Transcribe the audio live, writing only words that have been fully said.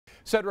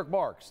Cedric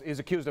Marks is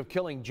accused of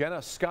killing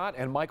Jenna Scott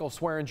and Michael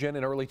Swearingen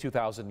in early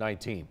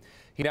 2019.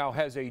 He now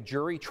has a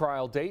jury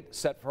trial date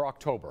set for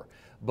October.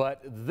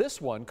 But this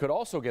one could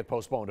also get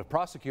postponed if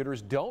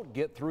prosecutors don't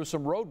get through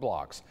some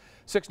roadblocks.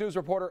 6 News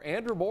reporter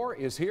Andrew Moore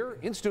is here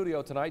in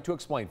studio tonight to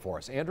explain for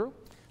us. Andrew?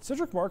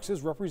 Cedric Marks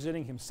is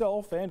representing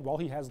himself, and while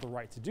he has the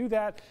right to do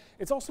that,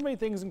 it's also made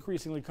things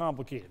increasingly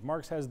complicated.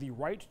 Marks has the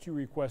right to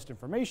request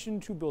information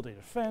to build a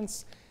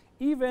defense,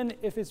 even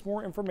if it's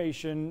more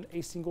information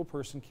a single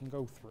person can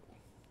go through.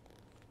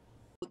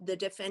 The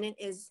defendant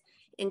is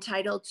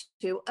entitled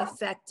to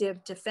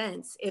effective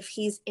defense. If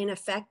he's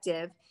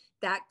ineffective,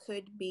 that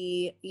could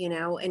be,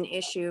 an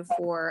issue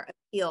for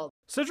appeal.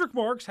 Cedric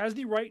Marks has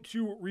the right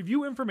to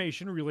review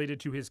information related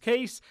to his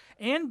case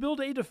and build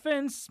a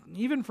defense,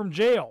 even from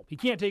jail. He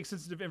can't take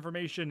sensitive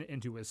information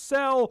into his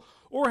cell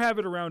or have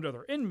it around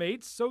other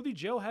inmates, so the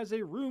jail has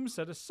a room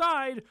set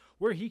aside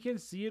where he can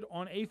see it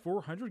on a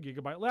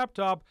 400-gigabyte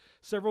laptop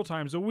several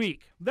times a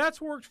week.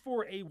 That's worked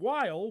for a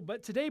while,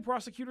 but today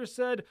prosecutors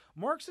said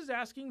Marks is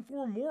asking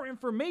for more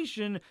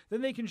information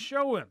than they can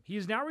show him. He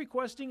is now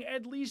requesting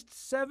at least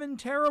 7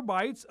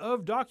 terabytes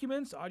of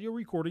documents, audio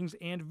recordings,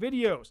 and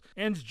videos.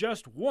 And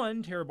just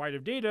 1 terabyte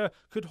of data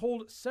could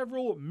hold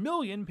several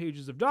million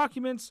pages of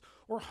documents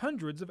or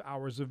hundreds of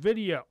hours of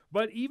video.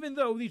 But even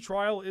though the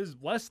trial is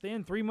less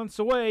than 3 months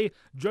away,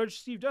 Judge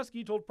Steve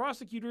Dusky told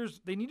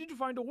prosecutors they needed to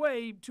find a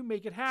way to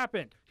make it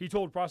happen. He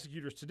told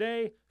prosecutors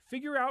today,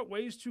 figure out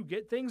ways to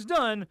get things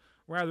done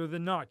rather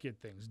than not get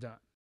things done.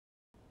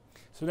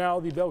 So now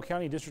the Bell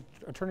County District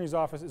Attorney's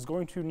Office is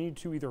going to need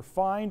to either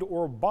find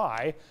or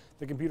buy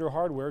the computer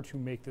hardware to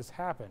make this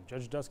happen.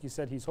 Judge Dusky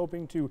said he's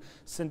hoping to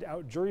send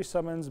out jury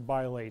summons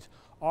by late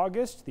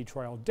August. The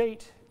trial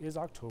date is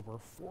October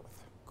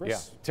 4th.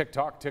 Chris? Yeah, tick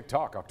tock, tick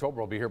tock. October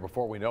will be here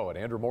before we know it.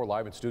 Andrew Moore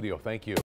live in studio. Thank you.